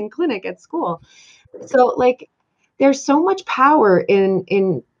was in clinic at school. So like, there's so much power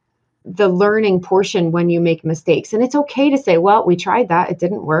in the learning portion when you make mistakes. And it's okay to say, well, we tried that. It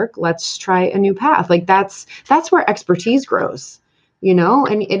didn't work. Let's try a new path. Like that's where expertise grows,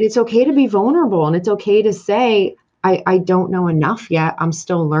 and it's okay to be vulnerable, and it's okay to say, I don't know enough yet. I'm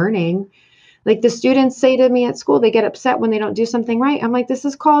still learning. Like the students say to me at school, they get upset when they don't do something right. I'm like, this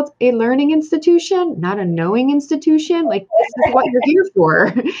is called a learning institution, not a knowing institution. Like this is what you're here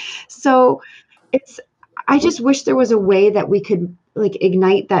for. So I just wish there was a way that we could like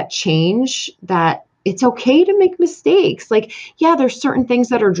ignite that change, that it's okay to make mistakes. Like, yeah, there's certain things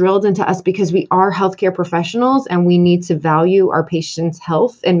that are drilled into us because we are healthcare professionals and we need to value our patients'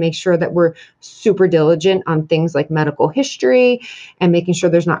 health and make sure that we're super diligent on things like medical history and making sure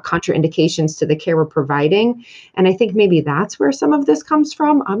there's not contraindications to the care we're providing. And I think maybe that's where some of this comes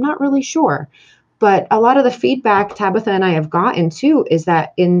from. I'm not really sure. But a lot of the feedback Tabitha and I have gotten too is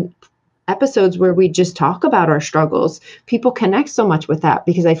that in episodes where we just talk about our struggles, people connect so much with that,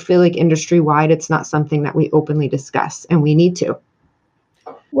 because I feel like industry-wide, it's not something that we openly discuss, and we need to.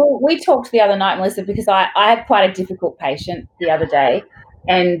 Well, we talked the other night, Melissa, because I had quite a difficult patient the other day,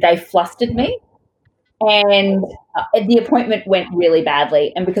 and they flustered me, and the appointment went really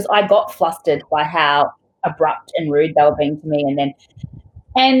badly. And because I got flustered by how abrupt and rude they were being to me,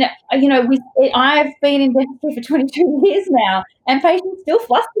 and I've been in dentistry for 22 years now, and patients still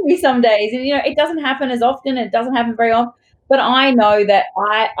fluster me some days. And, it doesn't happen as often. It doesn't happen very often. But I know that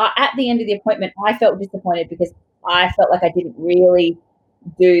I at the end of the appointment, I felt disappointed because I felt like I didn't really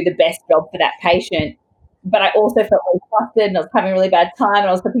do the best job for that patient. But I also felt really flustered, and I was having a really bad time, and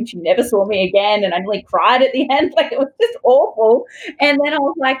I was hoping she never saw me again. And I nearly cried at the end. Like, it was just awful. And then I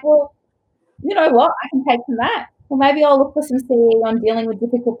was like, well, you know what? I can take from that. Well, maybe I'll look for some CE on dealing with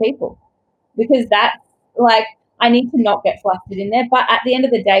difficult people, because that's like, I need to not get flustered in there. But at the end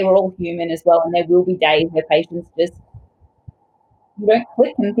of the day, we're all human as well. And there will be days where patients just, you don't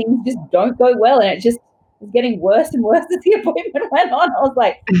click and things just don't go well. And was getting worse and worse as the appointment went on. I was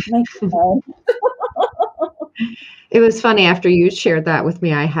like, it was funny, after you shared that with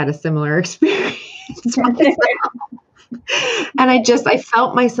me, I had a similar experience myself. And I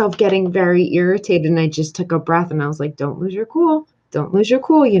felt myself getting very irritated, and I just took a breath and I was like, don't lose your cool. Don't lose your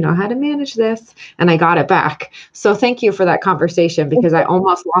cool. You know how to manage this. And I got it back. So thank you for that conversation, because I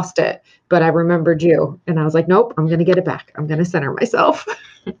almost lost it, but I remembered you and I was like, nope, I'm going to get it back. I'm going to center myself.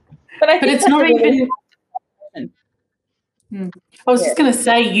 But it's not even. I was just going to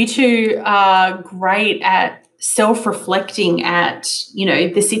say, you two are great at self-reflecting at, you know,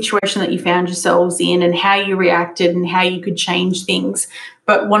 the situation that you found yourselves in and how you reacted and how you could change things.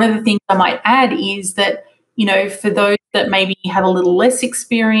 But one of the things I might add is that, you know, for those that maybe have a little less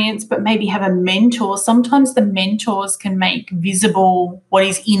experience but maybe have a mentor, sometimes the mentors can make visible what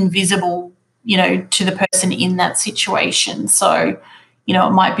is invisible, you know, to the person in that situation. So, you know,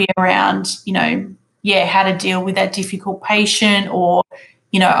 it might be around, you know, how to deal with that difficult patient. Or,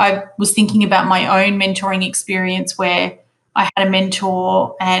 you know, I was thinking about my own mentoring experience where I had a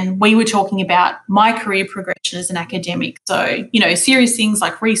mentor and we were talking about my career progression as an academic. So, you know, serious things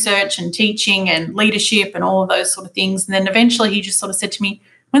like research and teaching and leadership and all of those sort of things. And then eventually he just sort of said to me,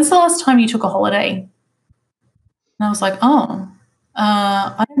 when's the last time you took a holiday? And I was like,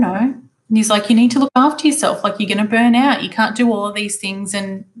 I don't know. And he's like, you need to look after yourself. Like, you're going to burn out. You can't do all of these things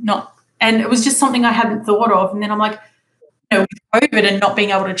and not. And it was just something I hadn't thought of. And then I'm like, you know, with COVID and not being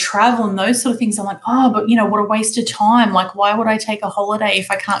able to travel and those sort of things, I'm like, but, you know, what a waste of time. Like, why would I take a holiday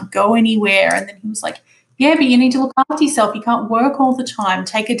if I can't go anywhere? And then he was like, yeah, but you need to look after yourself. You can't work all the time.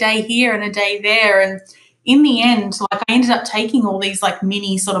 Take a day here and a day there. And in the end, like, I ended up taking all these like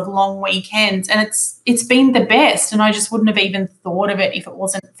mini sort of long weekends, and it's been the best. And I just wouldn't have even thought of it if it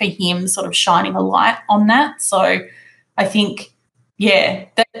wasn't for him sort of shining a light on that. So I think,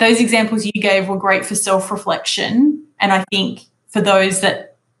 those examples you gave were great for self-reflection. And I think for those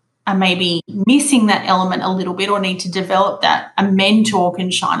that are maybe missing that element a little bit or need to develop that, a mentor can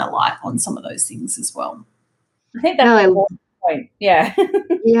shine a light on some of those things as well. I think that's the point. Yeah.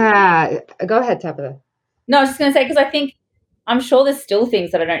 Yeah. Go ahead, Tabitha. No, I was just going to say, because I'm sure there's still things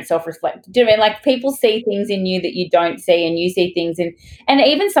that I don't self-reflect. Do you know what I mean? Like, people see things in you that you don't see, and you see things in, and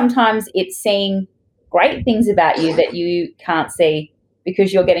even sometimes it's seeing great things about you that you can't see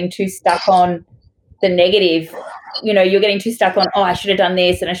because you're getting too stuck on the negative. You know, you're getting too stuck on, I should have done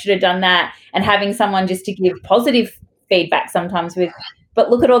this and I should have done that, and having someone just to give positive feedback sometimes with, but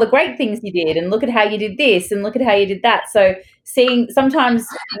look at all the great things you did, and look at how you did this, and look at how you did that. So sometimes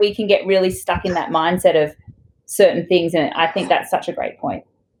we can get really stuck in that mindset of certain things, and I think that's such a great point.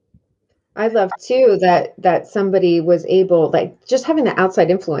 I love too that somebody was able, like, just having the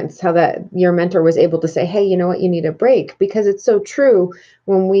outside influence, how that your mentor was able to say, hey, you know what, you need a break, because it's so true.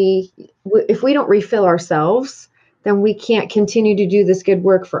 When if we don't refill ourselves, then we can't continue to do this good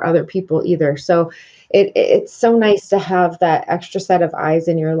work for other people either. So it's so nice to have that extra set of eyes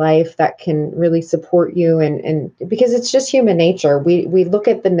in your life that can really support you, and because it's just human nature. We look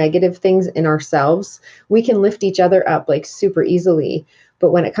at the negative things in ourselves. We can lift each other up like super easily.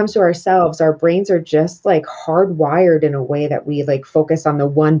 But when it comes to ourselves, our brains are just like hardwired in a way that we like focus on the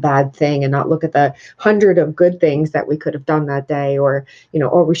one bad thing and not look at the 100 of good things that we could have done that day, or, you know,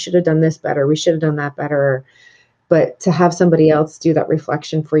 we should have done this better, we should have done that better. But to have somebody else do that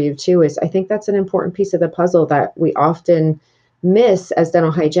reflection for you too I think that's an important piece of the puzzle that we often miss as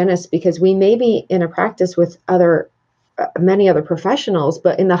dental hygienists, because we may be in a practice with many other professionals,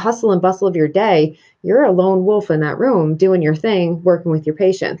 but in the hustle and bustle of your day, you're a lone wolf in that room doing your thing, working with your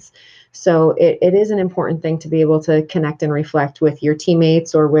patients. So it is an important thing to be able to connect and reflect with your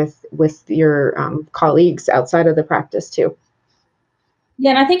teammates or with your colleagues outside of the practice too.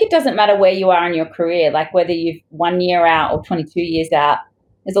 Yeah, and I think it doesn't matter where you are in your career, like whether you've 1 year out or 22 years out,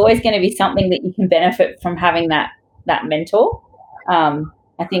 there's always going to be something that you can benefit from having that mentor.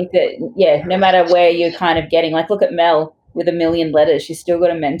 I think that, no matter where you're kind of getting, like, look at Mel with 1 million letters, she's still got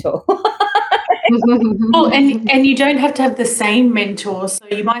a mentor. Well, and you don't have to have the same mentor. So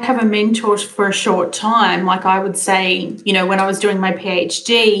you might have a mentor for a short time. Like, I would say, you know, when I was doing my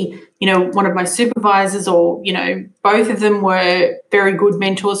PhD, you know, one of my supervisors, or, you know, both of them were very good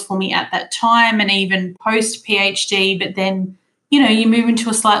mentors for me at that time, and even post PhD. But then, you know, you move into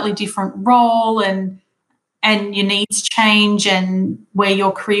a slightly different role, and your needs change, and where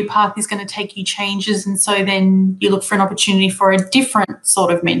your career path is going to take you changes. And so then you look for an opportunity for a different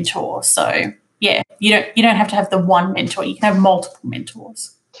sort of mentor. So, yeah, you don't have to have the one mentor. You can have multiple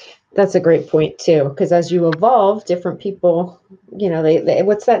mentors. That's a great point too, because as you evolve, different people, you know, they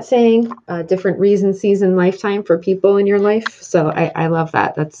what's that saying? Different reason, season, lifetime for people in your life. So I love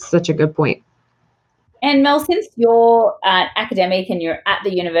that. That's such a good point. And Mel, since you're an academic and you're at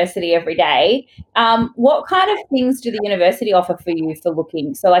the university every day, what kind of things do the university offer for you for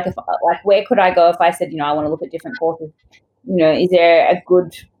looking? So, like, where could I go if I said, I want to look at different courses? Is there a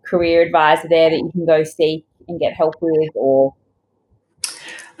good career advisor there that you can go seek and get help with, or?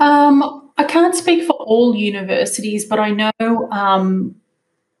 I can't speak for all universities, but I know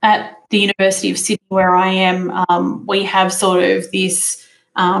at the University of Sydney, where I am, we have sort of this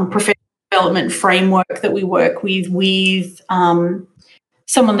professional development framework that we work with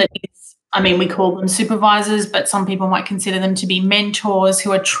someone that is, we call them supervisors, but some people might consider them to be mentors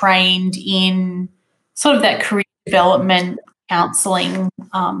who are trained in sort of that career development counselling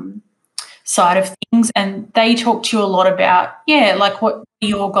side of things, and they talk to you a lot about, like what are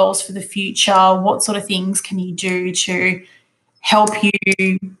your goals for the future, what sort of things can you do to help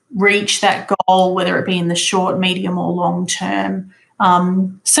you reach that goal, whether it be in the short, medium or long term.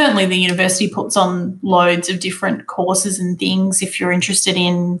 Certainly the university puts on loads of different courses and things if you're interested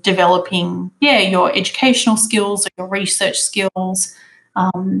in developing, your educational skills or your research skills.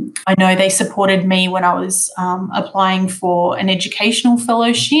 I know they supported me when I was applying for an educational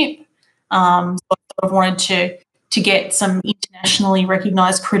fellowship. So I sort of wanted to get some internationally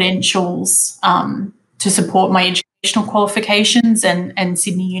recognised credentials to support my educational qualifications, and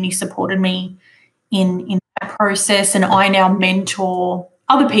Sydney Uni supported me in that process, and I now mentor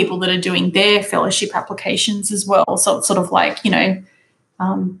other people that are doing their fellowship applications as well. So it's sort of like,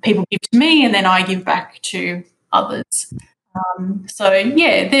 people give to me and then I give back to others.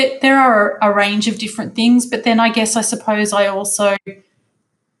 There are a range of different things, but then I suppose I also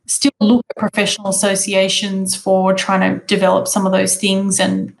still look at professional associations for trying to develop some of those things,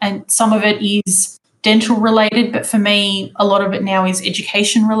 and some of it is dental related, but for me a lot of it now is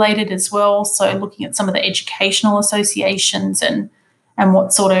education related as well, so looking at some of the educational associations and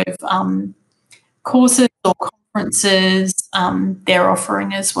what sort of courses or conferences they're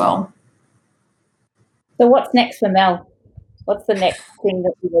offering as well. So what's next for Mel? What's the next thing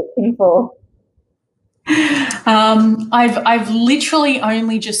that you're looking for? I've literally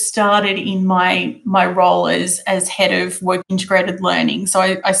only just started in my role as head of work integrated learning. So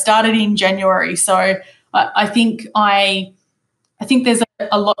I started in January. So I think there's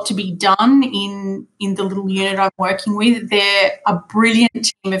a lot to be done in the little unit I'm working with. They're a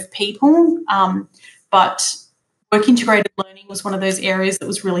brilliant team of people, but work integrated learning was one of those areas that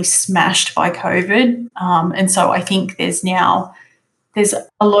was really smashed by COVID, and so I think there's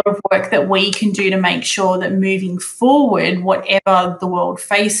a lot of work that we can do to make sure that moving forward, whatever the world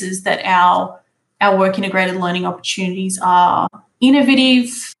faces, that our work integrated learning opportunities are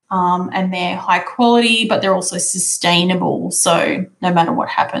innovative and they're high quality, but they're also sustainable. So no matter what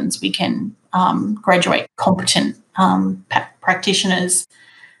happens, we can graduate competent practitioners.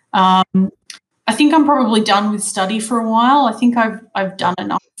 I think I'm probably done with study for a while. I think I've done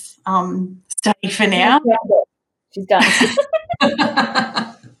enough study for now. She's done.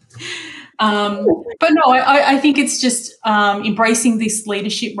 But no, I think it's just embracing this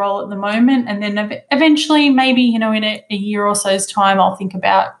leadership role at the moment, and then eventually, maybe in a year or so's time, I'll think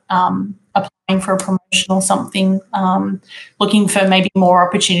about applying for a promotion or something, looking for maybe more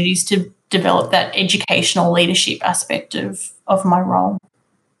opportunities to develop that educational leadership aspect of my role.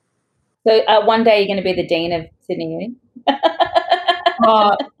 So one day you're going to be the Dean of Sydney Uni?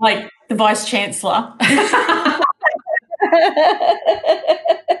 Like the Vice Chancellor.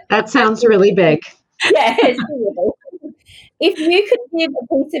 That sounds really big. Yeah, it's really. If you could give a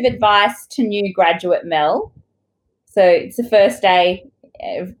piece of advice to new graduate Mel, so it's the first day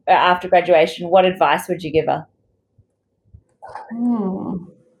after graduation, what advice would you give her?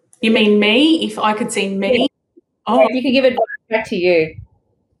 You mean me? If I could see me? Yeah. Oh, if you could give advice back to you.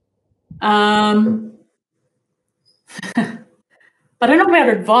 I don't know about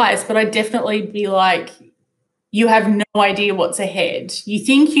advice, but I'd definitely be like, you have no idea what's ahead. You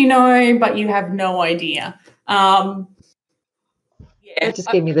think you know, but you have no idea. It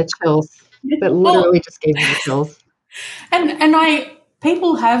just gave me the chills. That literally just gave me the chills. And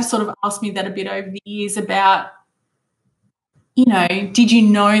people have sort of asked me that a bit over the years about, did you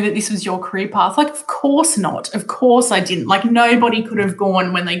know that this was your career path? Like, of course not. Of course I didn't. Like, nobody could have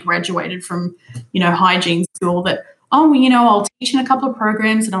gone when they graduated from, hygiene school that, I'll teach in a couple of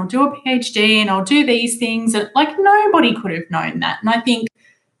programs and I'll do a PhD and I'll do these things. And like, nobody could have known that. And I think,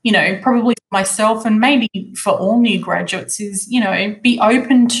 probably for myself and maybe for all new graduates is, be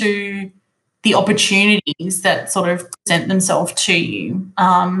open to the opportunities that sort of present themselves to you,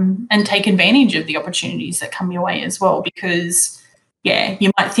 and take advantage of the opportunities that come your way as well, because, you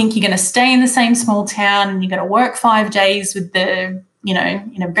might think you're going to stay in the same small town and you're going to work 5 days with the you know,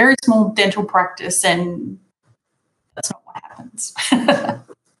 in a very small dental practice, and that's not what happens.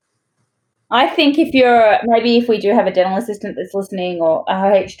 I think if we do have a dental assistant that's listening, or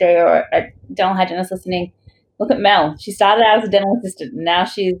a HD or a dental hygienist listening, look at Mel. She started out as a dental assistant, and now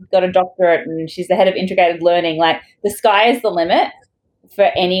she's got a doctorate, and she's the head of integrated learning. Like, the sky is the limit for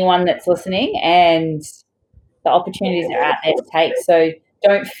anyone that's listening, and the opportunities are out there to take. So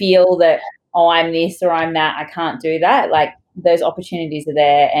don't feel that, oh, I'm this or I'm that, I can't do that. Like, those opportunities are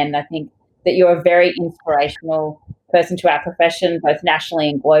there, and I think that you're a very inspirational person to our profession, both nationally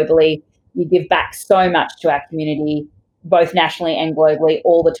and globally. You give back so much to our community, both nationally and globally,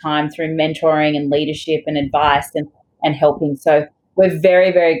 all the time through mentoring and leadership and advice and helping. So we're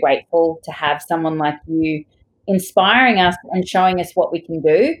very, very grateful to have someone like you inspiring us and showing us what we can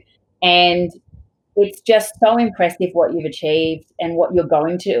do. And it's just so impressive what you've achieved and what you're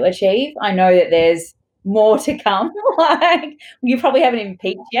going to achieve. I know that there's more to come. Like, you probably haven't even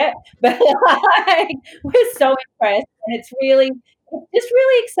peaked yet, but like, we're so impressed, and it's just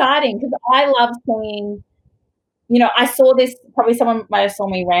really exciting, because I love seeing, you know, I saw this, probably someone might have saw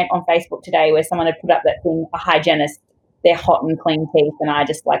me rant on Facebook today where someone had put up that thing, a hygienist, they're hot and clean teeth, and I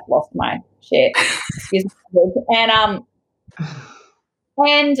just like lost my shit. Excuse me. And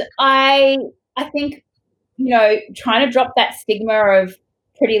I think, you know, trying to drop that stigma of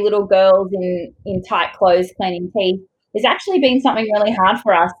pretty little girls in tight clothes cleaning teeth has actually been something really hard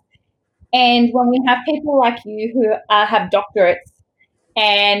for us. And when we have people like you who have doctorates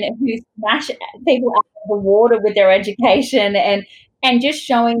and who smash people out of the water with their education, and just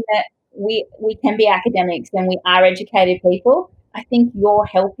showing that we can be academics and we are educated people, I think you're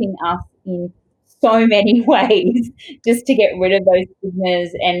helping us in so many ways just to get rid of those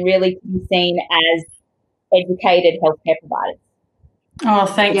stigmas and really be seen as educated healthcare providers. Oh,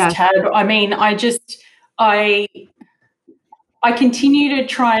 thanks, Tab. I mean, I continue to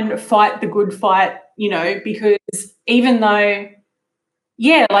try and fight the good fight, you know, because even though,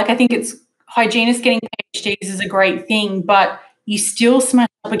 yeah, like, I think it's hygienists getting PhDs is a great thing, but you still smash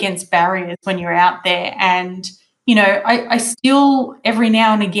up against barriers when you're out there. And, you know, I still every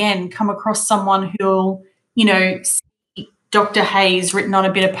now and again come across someone who'll, you know, see Dr. Hayes written on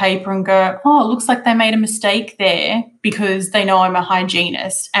a bit of paper and go, oh, it looks like they made a mistake there, because they know I'm a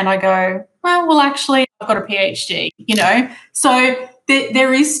hygienist. And I go, well, actually, I've got a PhD, you know. So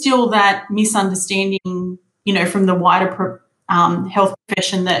there is still that misunderstanding, you know, from the wider health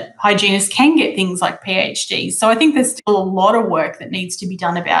profession, that hygienists can get things like PhDs. So I think there's still a lot of work that needs to be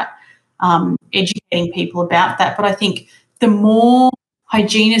done about educating people about that. But I think the more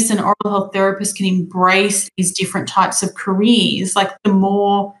hygienists and oral health therapists can embrace these different types of careers, like the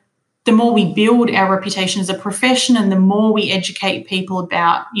more we build our reputation as a profession, and the more we educate people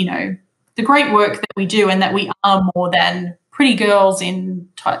about, you know, the great work that we do, and that we are more than pretty girls in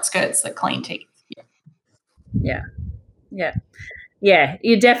tight skirts that clean teeth. Yeah,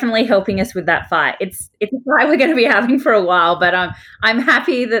 you're definitely helping us with that fight. It's a fight we're going to be having for a while, but I'm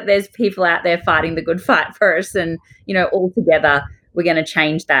happy that there's people out there fighting the good fight for us, and, you know, all together we're going to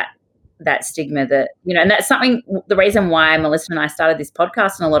change that stigma, that, you know. And that's something, the reason why Melissa and I started this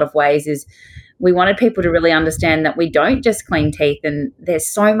podcast in a lot of ways is we wanted people to really understand that we don't just clean teeth, and there's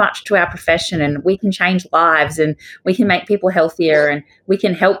so much to our profession, and we can change lives, and we can make people healthier, and we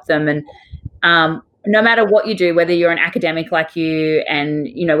can help them. And no matter what you do, whether you're an academic like you and,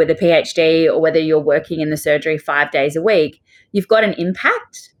 you know, with a PhD, or whether you're working in the surgery 5 days a week, you've got an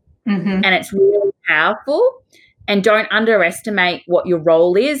impact, and it's really powerful. And don't underestimate what your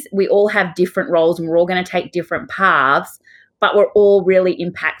role is. We all have different roles, and we're all going to take different paths, but we're all really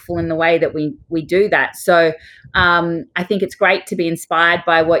impactful in the way that we do that. So I think it's great to be inspired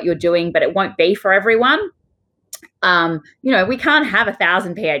by what you're doing, but it won't be for everyone. You know, we can't have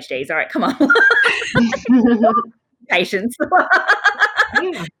 1,000 PhDs. All right, come on. Patience.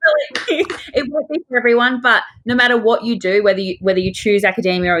 It won't be for everyone, but no matter what you do, whether you choose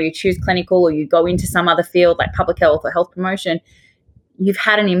academia, or you choose clinical, or you go into some other field like public health or health promotion, you've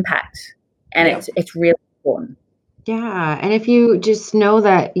had an impact, and it's really important. Yeah. And if you just know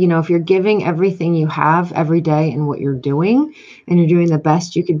that, you know, if you're giving everything you have every day in what you're doing, and you're doing the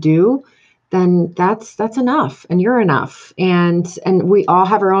best you could do, then that's enough, and you're enough. And we all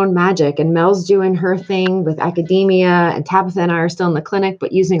have our own magic, and Mel's doing her thing with academia, and Tabitha and I are still in the clinic,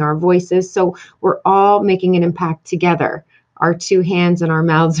 but using our voices. So we're all making an impact together. Our two hands and our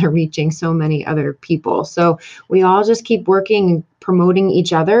mouths are reaching so many other people. So we all just keep working promoting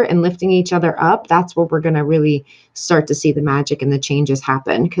each other and lifting each other up, that's where we're going to really start to see the magic and the changes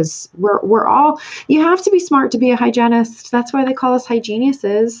happen. Because we're all, you have to be smart to be a hygienist. That's why they call us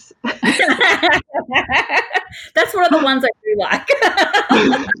hygieniuses. That's one of the ones I do like.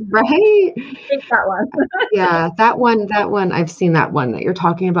 Right? Think that one. Yeah, that one, I've seen that one that you're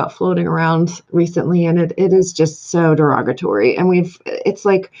talking about floating around recently, and it is just so derogatory. And it's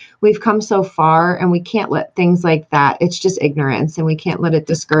like we've come so far, and we can't let things like that. It's just ignorance, and we can't let it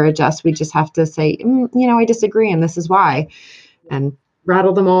discourage us. We just have to say, I disagree, and this is why, and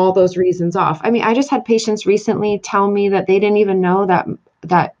rattle them all those reasons off. I mean, I just had patients recently tell me that they didn't even know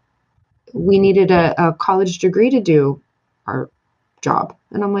that we needed a college degree to do our job.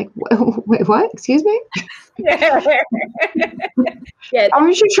 And I'm like, wait, what? Excuse me? Yeah.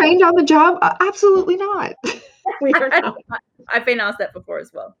 Aren't you trained on the job? Absolutely not. We are not. I've been asked that before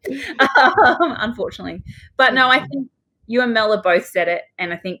as well, unfortunately. But no, I think you and Mel have both said it,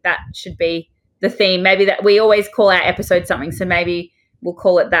 and I think that should be the theme. Maybe that we always call our episode something, so maybe we'll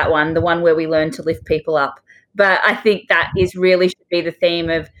call it that one, the one where we learn to lift people up. But I think that really should be the theme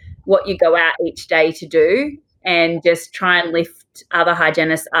of what you go out each day to do, and just try and lift other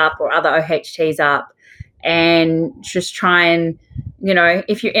hygienists up or other OHTs up, and just try and,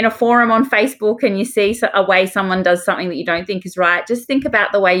 if you're in a forum on Facebook and you see a way someone does something that you don't think is right, just think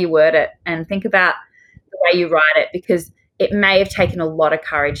about the way you word it and think about the way you write it, because it may have taken a lot of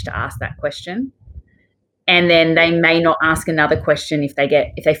courage to ask that question. And then they may not ask another question if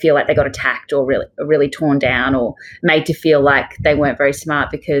they feel like they got attacked or really torn down or made to feel like they weren't very smart,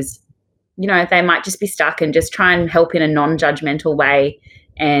 because, they might just be stuck, and just try and help in a non-judgmental way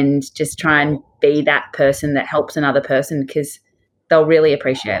and just try and be that person that helps another person, because they'll really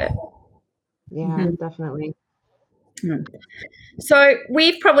appreciate it. Yeah, definitely. So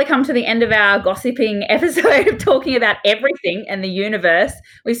we've probably come to the end of our gossiping episode of talking about everything and the universe.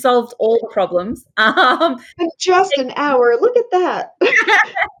 We solved all the problems. In just an hour. Look at that.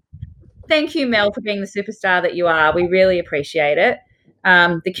 Thank you, Mel, for being the superstar that you are. We really appreciate it.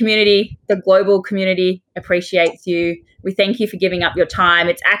 The community, the global community, appreciates you. We thank you for giving up your time.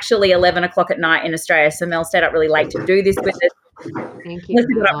 It's actually 11 o'clock at night in Australia, so Mel stayed up really late to do this with us. Thank you.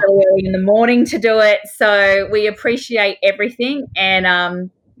 Got up really early in the morning to do it. So we appreciate everything,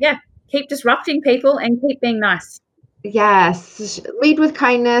 and keep disrupting people and keep being nice. Yes, lead with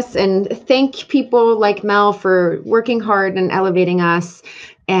kindness, and thank people like Mel for working hard and elevating us.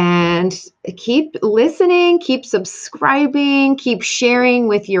 And keep listening, keep subscribing, keep sharing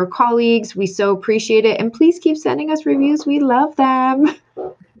with your colleagues. We so appreciate it. And please keep sending us reviews. We love them.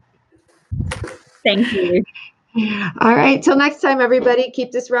 Thank you. All right. Till next time, everybody,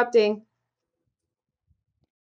 keep disrupting.